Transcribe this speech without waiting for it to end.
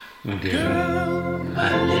Girl,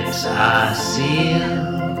 my lips are sealed.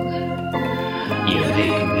 You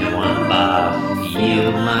make me want barf.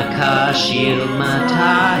 Yield my car, shield my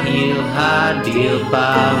tie, heel, high deal,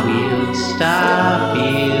 bar wheel, stop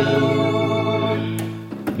you.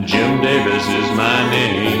 Jim Davis is my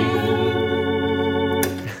name.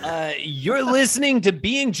 You're listening to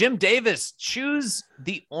Being Jim Davis. Choose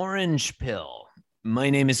the orange pill.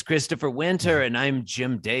 My name is Christopher Winter, and I'm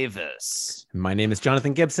Jim Davis. My name is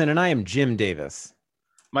Jonathan Gibson, and I am Jim Davis.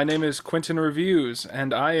 My name is Quentin Reviews,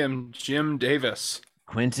 and I am Jim Davis.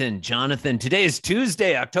 Quentin, Jonathan, today is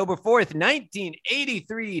Tuesday, October 4th,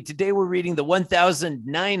 1983. Today we're reading the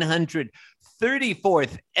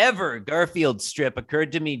 1934th ever Garfield strip.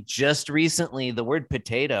 Occurred to me just recently. The word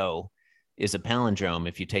potato is a palindrome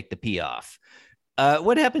if you take the P off.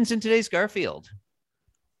 What happens in today's Garfield?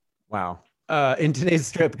 Wow. In today's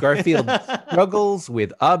strip, Garfield struggles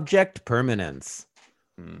with object permanence.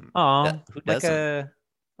 Who doesn't?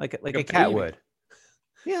 Like a cat baby. would.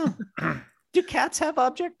 Yeah. Do cats have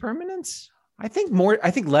object permanence? I think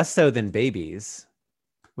less so than babies,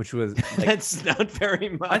 which was like, That's not very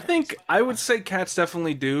much. I would say cats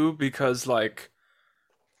definitely do, because like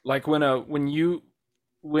when a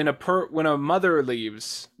mother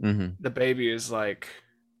leaves, the baby is like,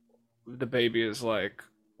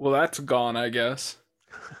 well, that's gone, I guess.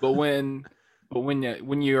 But when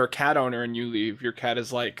you're a cat owner and you leave, your cat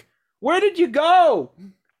is like, where did you go?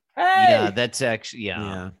 Hey, Yeah, that's actually,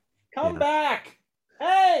 yeah. come back.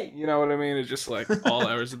 Hey, you know what I mean? It's just like all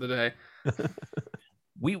hours of the day.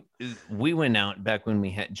 We went out back when we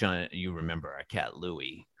had John. You remember our cat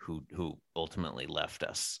Louie, who ultimately left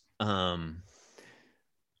us.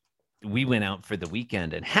 We went out for the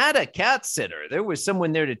weekend and had a cat sitter. There was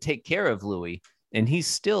someone there to take care of Louie, and he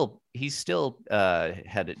still did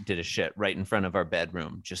a shit right in front of our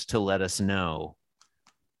bedroom just to let us know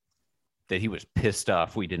that he was pissed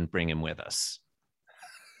off we didn't bring him with us.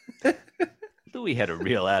 Louis had a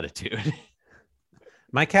real attitude.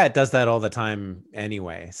 my cat does that all the time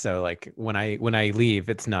anyway. So like when I leave,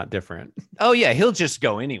 it's not different. Oh yeah, he'll just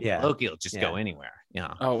go anywhere. Yeah. Loki will just go anywhere.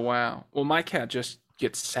 Yeah. Oh wow. Well, my cat just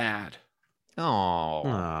gets sad.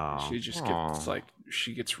 Oh. She just gets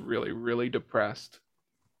she gets really, really depressed.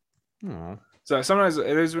 Aw. So sometimes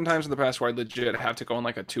there's been times in the past where I legit have to go on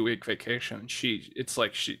like a 2-week vacation. She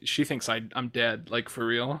thinks I'm dead, like for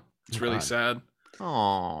real. It's really God. sad.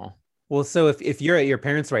 Oh. Well, so if you're at your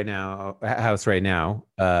parents' house right now,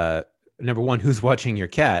 number one, who's watching your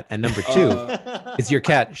cat? And number two, is your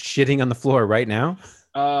cat shitting on the floor right now?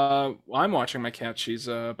 I'm watching my cat. She's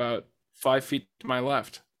about 5 feet to my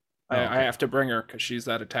left. Oh, okay. I have to bring her because she's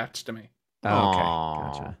that attached to me. Oh, okay.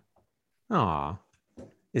 Aw. Gotcha. Aw.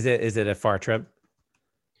 Is it a far trip?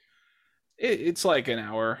 It's like an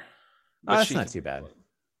hour. Oh, that's not too bad.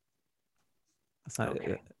 That's not.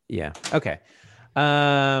 Yeah. Okay.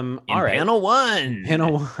 All right. Panel one.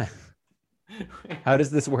 Panel one. How does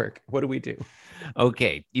this work? What do we do?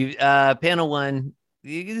 Okay. Panel one.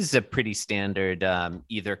 This is a pretty standard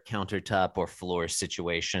either countertop or floor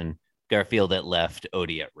situation. Garfield at left,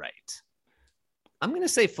 Odie at right. I'm going to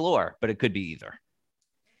say floor, but it could be either.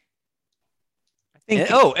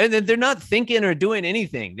 And then they're not thinking or doing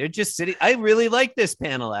anything. They're just sitting. I really like this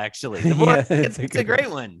panel, actually. It's a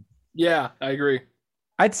great one. Yeah, I agree.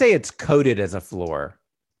 I'd say it's coded as a floor.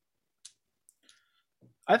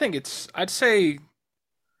 I'd say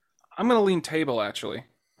I'm going to lean table, actually.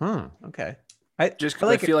 Okay. Just because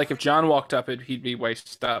I feel like if John walked up, he'd be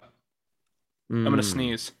waist up. I'm going to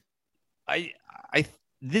sneeze.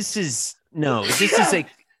 This is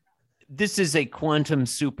a quantum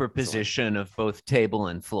superposition of both table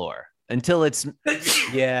and floor until it's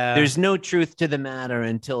there's no truth to the matter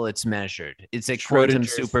until it's measured. It's a quantum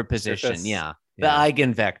superposition. Surface. Yeah. The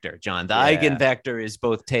eigenvector, John. The eigenvector is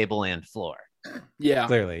both table and floor. Yeah.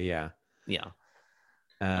 Clearly, yeah. Yeah.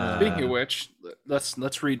 Speaking of which,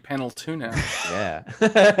 let's read panel 2 now.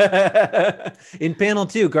 Yeah. In panel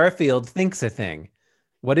 2, Garfield thinks a thing.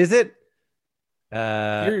 What is it?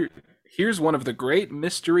 Here's one of the great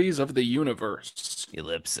mysteries of the universe.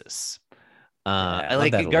 Ellipsis. I I love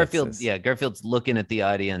like that it. Garfield. ellipsis. Yeah, Garfield's looking at the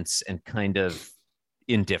audience and kind of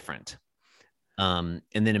indifferent. And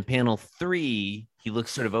then in panel 3, he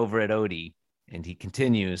looks sort of over at Odie and he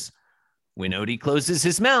continues, when Odie closes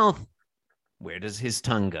his mouth, where does his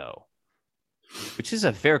tongue go? Which is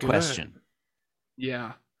a fair question.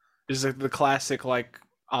 Yeah. This is the classic like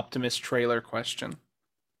Optimus trailer question.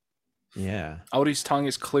 Yeah. Odie's tongue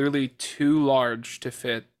is clearly too large to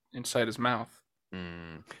fit inside his mouth. So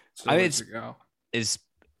where's it go? It's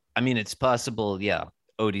possible. Yeah,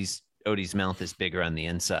 Odie's mouth is bigger on the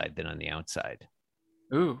inside than on the outside.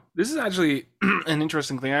 Ooh, this is actually an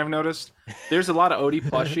interesting thing I've noticed. There's a lot of Odie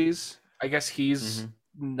plushies. I guess he's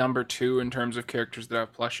number 2 in terms of characters that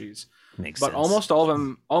have plushies. Makes But sense. almost all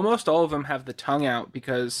of them have the tongue out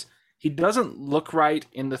because he doesn't look right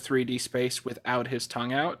in the 3D space without his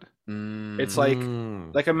tongue out. It's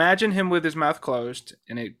like imagine him with his mouth closed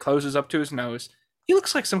and it closes up to his nose. He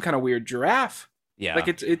looks like some kind of weird giraffe. Yeah. Like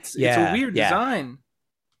it's a weird design.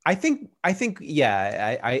 I think I think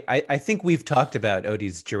we've talked about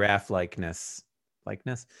Odie's giraffe likeness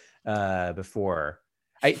before.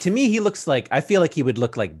 To me, he looks like, I feel like he would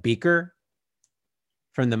look like Beaker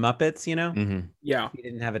from the Muppets, you know? Yeah. He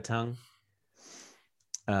didn't have a tongue.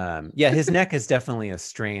 Yeah, his neck is definitely a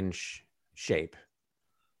strange shape.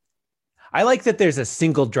 I like that there's a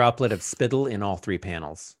single droplet of spittle in all 3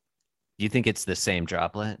 panels. Do you think it's the same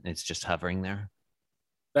droplet? It's just hovering there?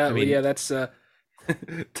 That's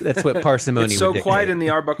that's what parsimony it's so would quiet dictate. in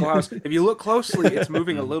the Arbuckle House. If you look closely, it's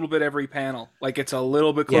moving a little bit every panel. Like it's a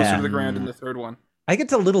little bit closer to the ground in the third one. I think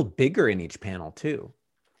it's a little bigger in each panel too.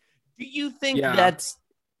 Do you think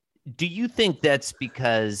that's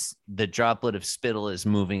because the droplet of spittle is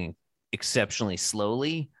moving exceptionally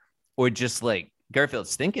slowly, or just like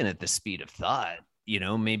Garfield's thinking at the speed of thought? You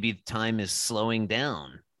know, maybe time is slowing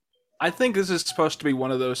down. I think this is supposed to be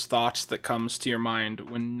one of those thoughts that comes to your mind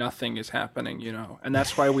when nothing is happening, you know, and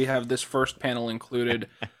that's why we have this first panel included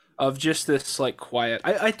of just this like quiet.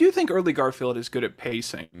 I do think early Garfield is good at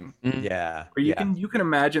pacing. Yeah. Or you can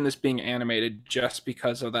imagine this being animated just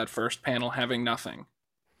because of that first panel having nothing.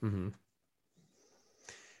 Mm-hmm.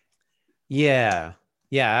 Yeah.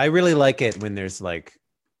 I really like it when there's like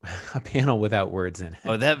a panel without words in it.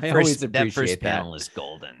 Oh, that first panel is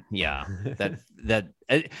golden. Yeah,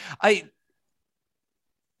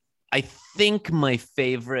 I think my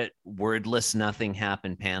favorite wordless nothing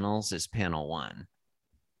happened panels is panel 1.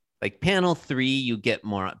 Like panel 3, you get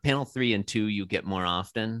more. Panel 3 and 2, you get more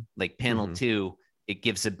often. Like panel 2, it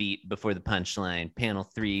gives a beat before the punchline. Panel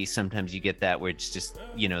 3, sometimes you get that where it's just,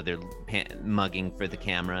 you know, they're mugging for the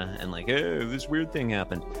camera and like, oh, this weird thing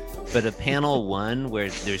happened. But a panel 1 where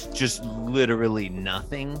there's just literally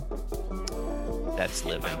nothing, that's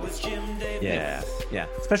living. Yeah.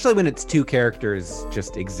 Especially when it's 2 characters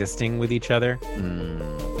just existing with each other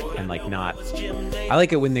and like not. I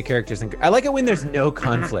like it when the characters. I like it when there's no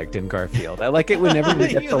conflict in Garfield. I like it when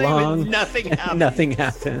everybody gets along. Nothing happens. Nothing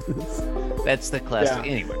happens. That's the classic.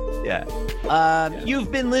 Yeah. Anyway. Yeah.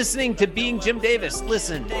 You've been listening to Being Jim Davis.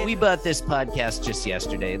 Listen, we bought this podcast just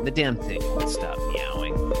yesterday, and the damn thing won't stop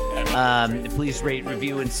meowing. Please rate,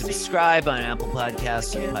 review, and subscribe on Apple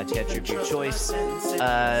Podcasts and podcatcher of your choice.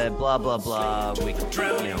 Blah blah blah. We,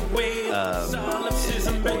 Twitter,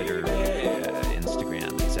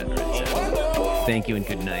 Instagram, etc. Thank you and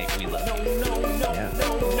good night. We love you. Yeah.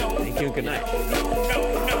 Thank you and good night.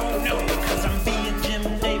 Cause I'm being Jim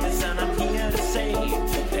Davis and I'm here to say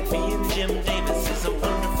that being Jim Davis is a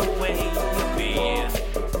wonderful way to be.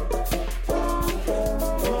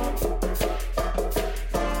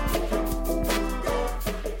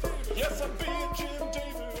 Yes, I'm being Jim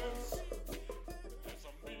Davis. Yes,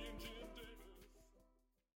 I'm being Jim Davis.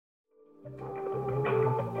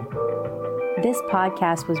 This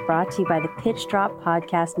podcast was brought to you by the Pitch Drop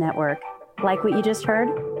Podcast Network. Like what you just heard?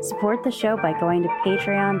 Support the show by going to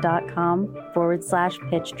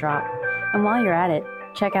patreon.com/pitchdrop. And while you're at it,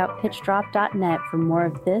 check out pitchdrop.net for more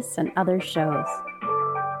of this and other shows.